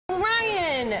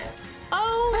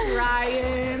Oh,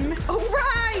 Ryan.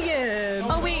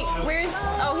 Oh wait, where's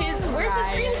his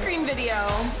green screen video?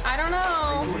 I don't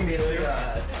know.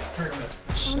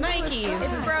 Schnikes.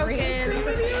 It's broken.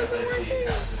 Videos are working.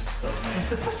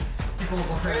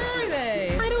 Where are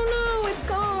they? I don't know. It's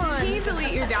gone. Did he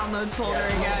delete your downloads folder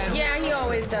again? Yeah, he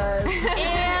always does.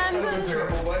 And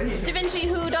Devinchi,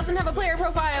 who doesn't have a player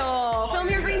profile, film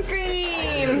your green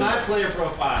screen. This is my player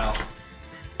profile.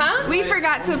 Huh? We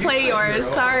forgot to play yours.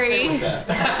 Sorry.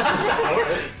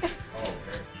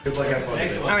 Good luck, have fun.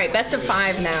 All right, best of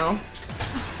 5 now.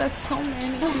 That's so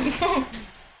many. I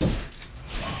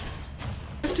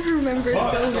have to remember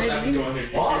so many.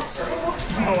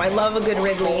 Oh, I love a good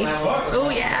Ridley.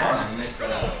 Oh yeah.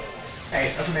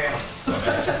 Hey, that's a man.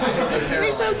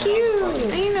 They're so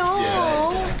cute. I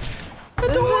know.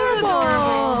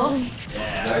 Adorable.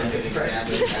 This is adorable.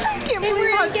 I can't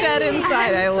believe how dead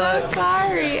inside I look. So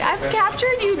sorry. I've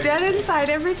captured you dead inside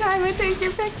every time I take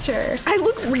your picture. I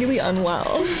look really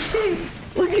unwell.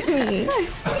 Look at me.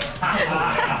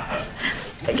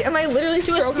 Like, am I literally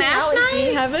stroking out and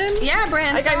seeing heaven? Yeah,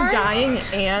 Brand. Like I'm dying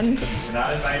and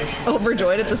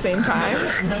overjoyed at the same time.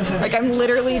 Like I'm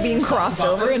literally being crossed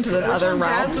over into the other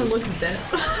realm. Jasmine looks dead.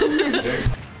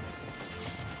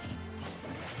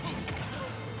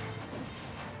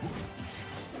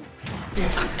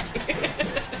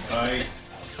 Nice.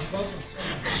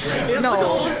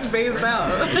 No, spaced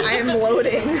out. I am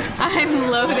loading. I'm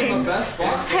loading.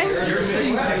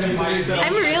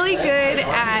 I'm really good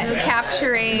at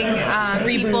capturing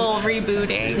people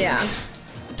rebooting. Yeah.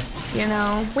 You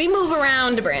know? We move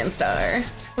around, Brandstar.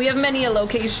 We have many a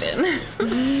location.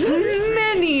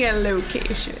 Many a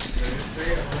location.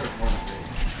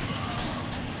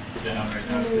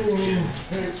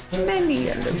 Many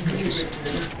a location.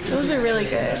 Those are really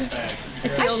good. It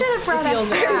feels, I should have brought it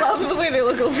feels up right. I love the way they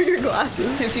look over your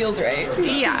glasses. It feels right.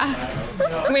 Yeah.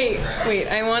 Wait,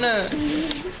 I wanna...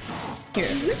 Here.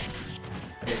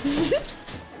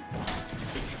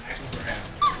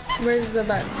 Where's the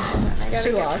button? I gotta She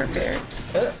get lost prepared.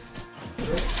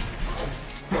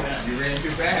 You ran too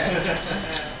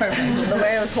fast. Perfect. The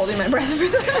way I was holding my breath for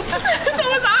that. So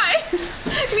was I.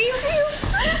 Me too.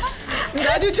 I'm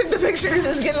glad you took the picture because it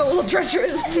was getting a little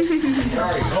treacherous.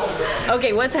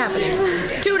 Okay, what's happening?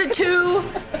 2-2.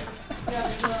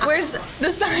 Where's the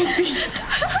side B?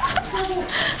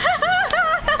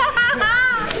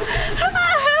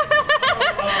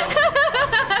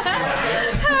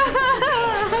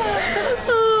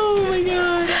 Oh my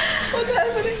god. What's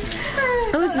happening?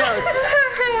 Whose nose?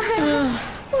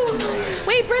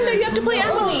 Wait, Brenda, you have to play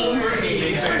Emily.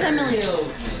 Where's Emily?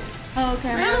 Oh,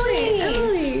 okay.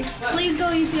 Emily. Please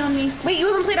go easy on me. Wait, you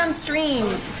haven't played on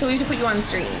stream, so we have to put you on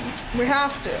stream. We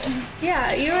have to.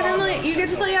 Yeah, you and Emily, you get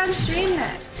to play on stream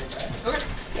next.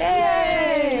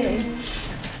 Yay!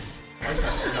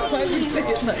 Why do you say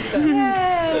it like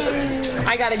that?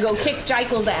 I gotta go kick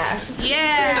Jekyll's ass.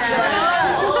 Yeah.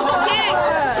 Kick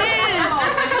his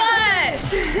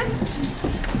butt.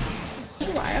 Who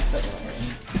do I have to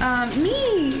play?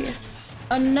 Me.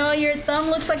 Oh no, your thumb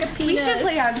looks like a penis. We should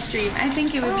play on stream. I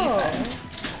think it would be fun.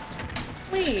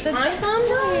 Wait. My thumb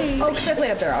does? Oh, because I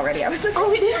played up there already. I was like,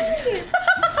 Oh, it is?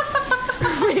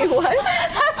 wait, what?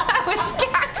 That's why I was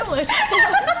cackling.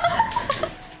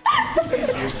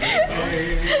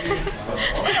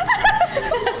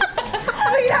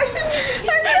 Wait, I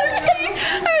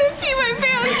didn't pee my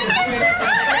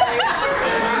pants.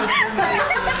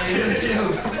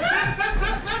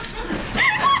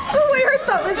 the way her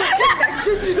thumb is like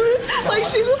connected to it. Like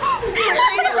she's wearing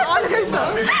it on her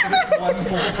thumb.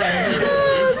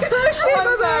 Oh, shit,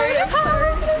 I'm sorry.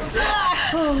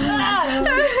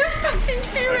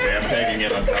 Okay, I'm tagging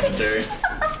in on commentary.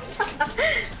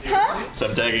 So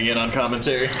I'm tagging in on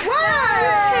commentary.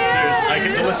 Why?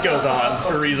 The list goes on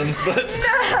for reasons, but.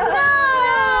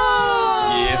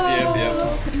 Yep.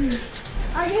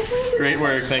 Great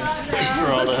work. Thanks for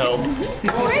all the help.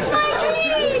 Where's my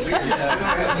drink?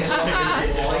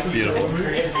 Beautiful.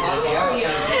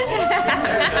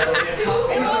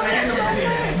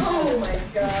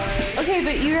 Okay,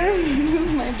 but you gotta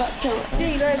remove my butt pillow. Yeah,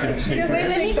 you gotta she doesn't Wait, let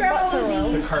me take the grab butt all of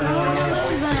pillow. these.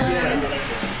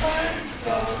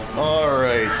 All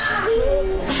right.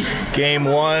 Game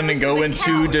 1, go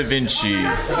into Devinchi.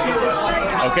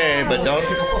 Okay, but don't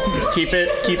keep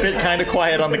it kind of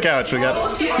quiet on the couch. We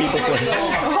got people playing.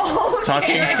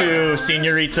 Talking to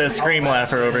Senorita Scream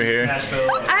Laugher over here.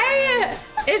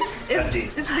 It's It's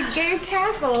the gay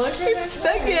cackle. It's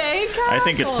the gay cackle. I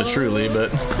think it's the truly,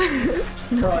 but.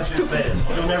 Carl should say it.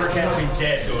 You'll never catch me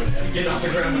dead going get off the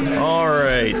ground. All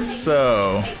right,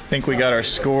 so I think we got our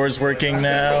scores working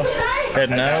now.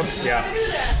 Heading out. Yeah.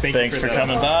 Thanks for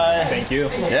coming by. Thank you.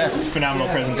 Yeah. Phenomenal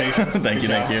presentation. Thank you.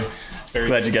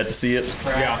 Glad you got to see it.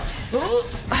 Yeah.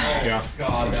 Yeah.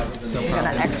 I'm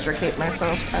gonna extricate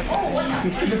myself at the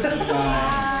same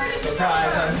time.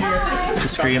 Surprise, I'm here. The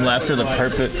scream laughs are the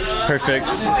perfect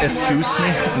excuse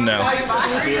me? No.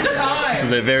 This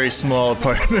is a very small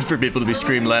apartment for people to be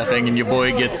scream laughing, and your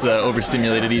boy gets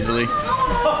overstimulated easily.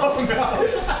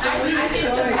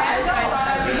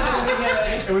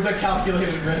 It was a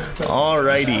calculated risk.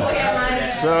 Alrighty.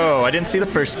 So, I didn't see the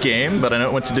first game, but I know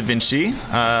it went to Devinchi.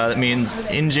 That means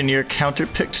Injanear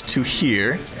counterpicked to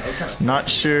here. Not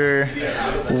sure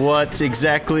what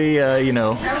exactly,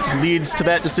 leads to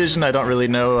that decision. I don't really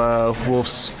know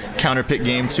Wolf's counterpick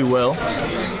game too well.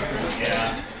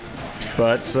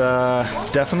 But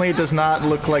definitely does not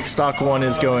look like Stock 1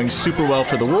 is going super well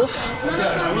for the Wolf.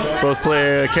 Both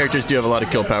characters do have a lot of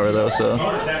kill power, though, so...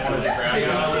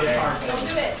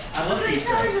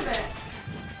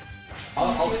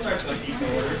 I'll start the pizza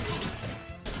order.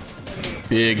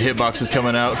 Big hitboxes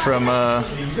coming out from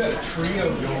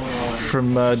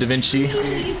Devinchi.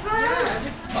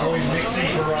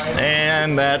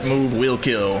 And that move will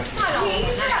kill.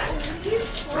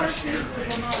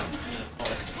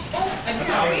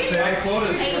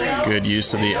 Good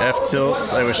use of the F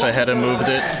tilts. I wish I had a move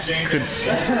that could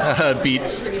beat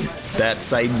that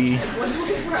side B.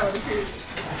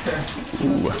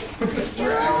 Ooh.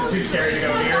 Too scary to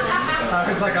go here. I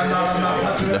was like, I'm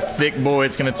not He's a thick boy.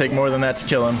 It's going to take more than that to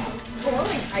kill him.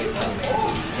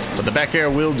 But the back air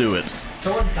will do it.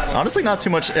 Honestly, not too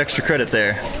much extra credit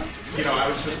there. You know, I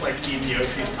was just like Team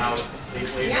Yoshi's out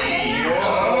completely.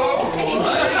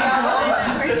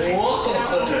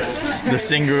 The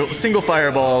single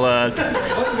fireball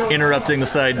interrupting the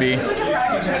side B.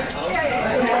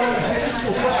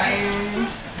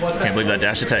 Can't believe that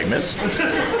dash attack missed.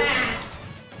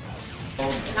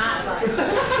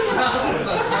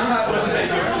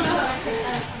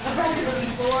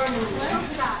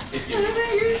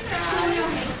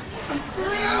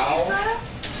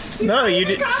 No, you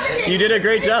did a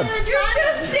great job. You're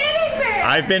just sitting there.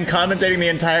 I've been commentating the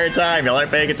entire time. Y'all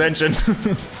aren't paying attention.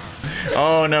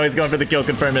 Oh no, he's going for the kill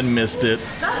confirm and missed it.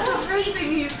 That's the first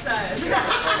thing he said.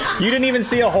 You didn't even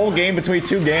see a whole game between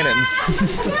two Ganons.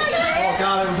 Oh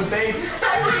god, it was a bait.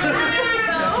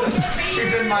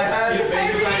 She's in my head.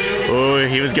 Oh,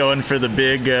 he was going for the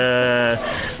big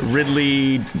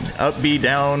Ridley up B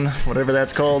down, whatever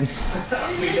that's called.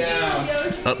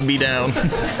 Up B down.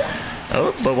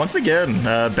 Oh, but once again,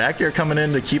 back air coming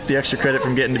in to keep the extra credit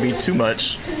from getting to be too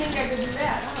much.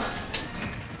 I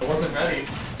wasn't ready.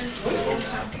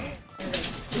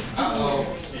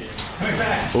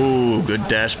 Ooh, good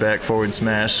dash back, forward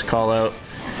smash, call out.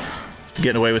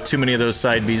 Getting away with too many of those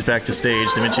side Bs back to stage.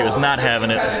 Devinchi was not having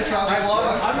it. I'm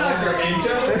not ready.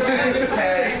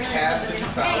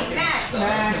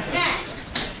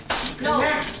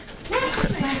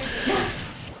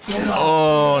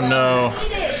 Oh no.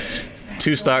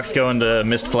 Two stocks going to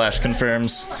missed flash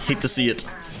confirms. Hate to see it.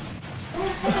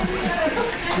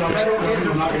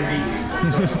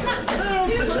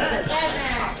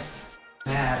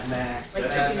 Mad Max.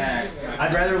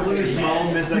 I'd rather lose my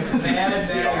own business. Mad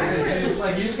Max. It's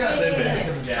like you just gotta sit back.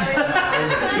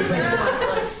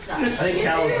 I think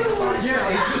Cal's yeah,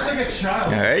 he's just like a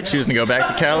child. All right, choosing to go back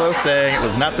to Kalos, saying it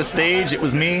was not the stage, it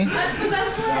was me.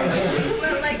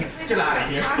 Get out of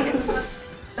here.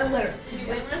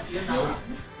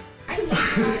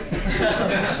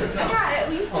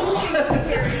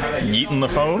 Yeeting the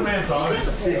phone.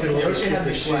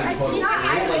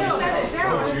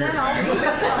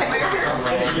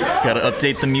 Gotta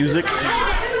update the music. Oh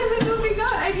my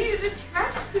god, I need it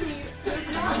attached to me so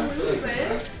not lose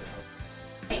it.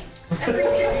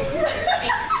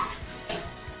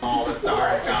 All the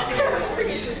stars got me.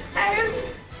 I was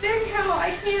thinking how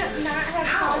I can't not have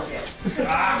pockets.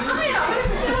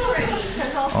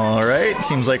 All right,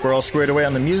 seems like we're all squared away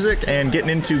on the music and getting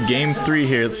into game 3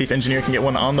 here. Let's see if Injanear can get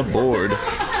one on the board. Where's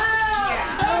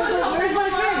my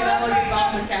phone? That one gets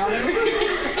on the counter.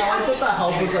 I thought that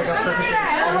help was like a perfect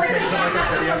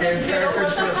video game character.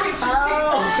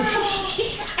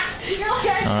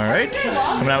 All right,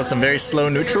 coming out with some very slow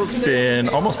neutral. It's been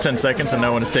almost 10 seconds and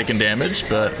no one has taken damage,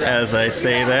 but as I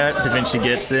say that, Devinchi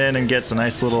gets in and gets a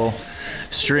nice little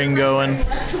string going.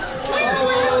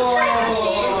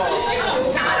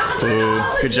 Ooh,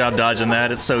 good job dodging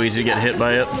that. It's so easy to get hit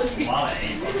by it.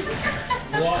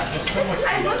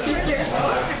 look, they're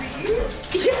supposed to be.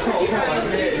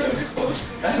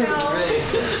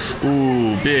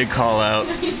 Ooh, big call out.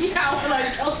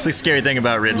 It's the scary thing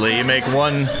about Ridley. You make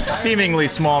one seemingly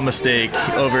small mistake,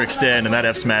 overextend, and that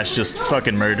F smash just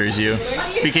fucking murders you.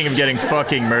 Speaking of getting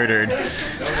fucking murdered,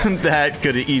 that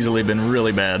could have easily been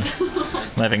really bad.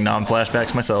 I'm having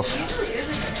flashbacks myself.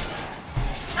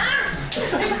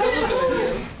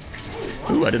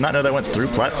 Ooh, I did not know that went through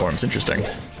platforms. Interesting.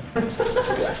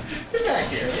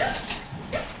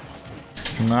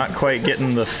 Not quite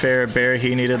getting the fair bear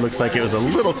he needed. Looks like it was a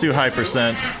little too high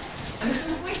percent.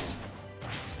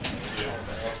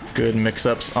 Good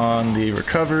mix-ups on the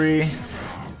recovery.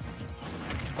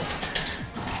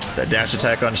 That dash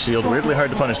attack on shield, weirdly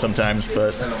hard to punish sometimes,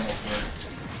 but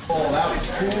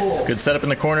good setup in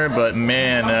the corner, but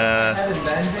man,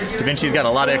 Devinci's got a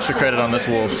lot of extra credit on this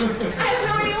wolf.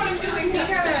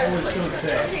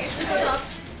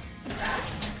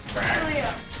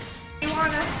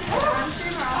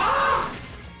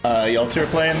 Y'all two are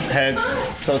playing? Have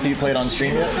both of you played on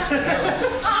stream yet?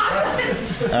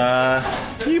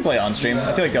 You can play on stream.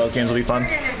 I feel like those games will be fun.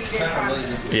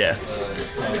 Yeah.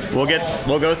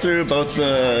 We'll go through both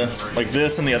the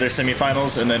this and the other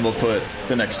semifinals, and then we'll put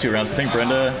the next 2 rounds. I think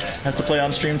Brenda has to play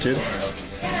on stream too.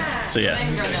 So yeah.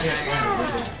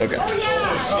 Okay.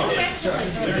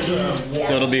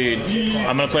 So it'll be,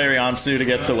 I'm gonna play Ryamsu to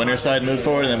get the winner's side moved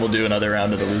forward, and then we'll do another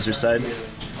round of the loser's side.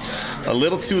 A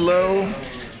little too low,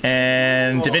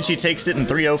 and Devinchi takes it in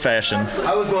 3-0 fashion.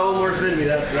 I was my own worst enemy,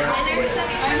 that's that.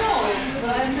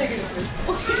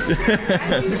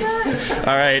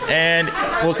 Alright, and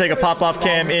we'll take a pop-off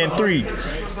cam in 3.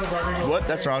 What?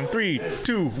 That's wrong. 3,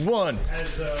 2, 1.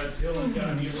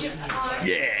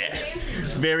 Yeah.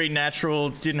 Very natural.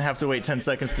 Didn't have to wait 10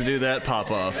 seconds to do that.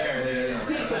 Pop-off.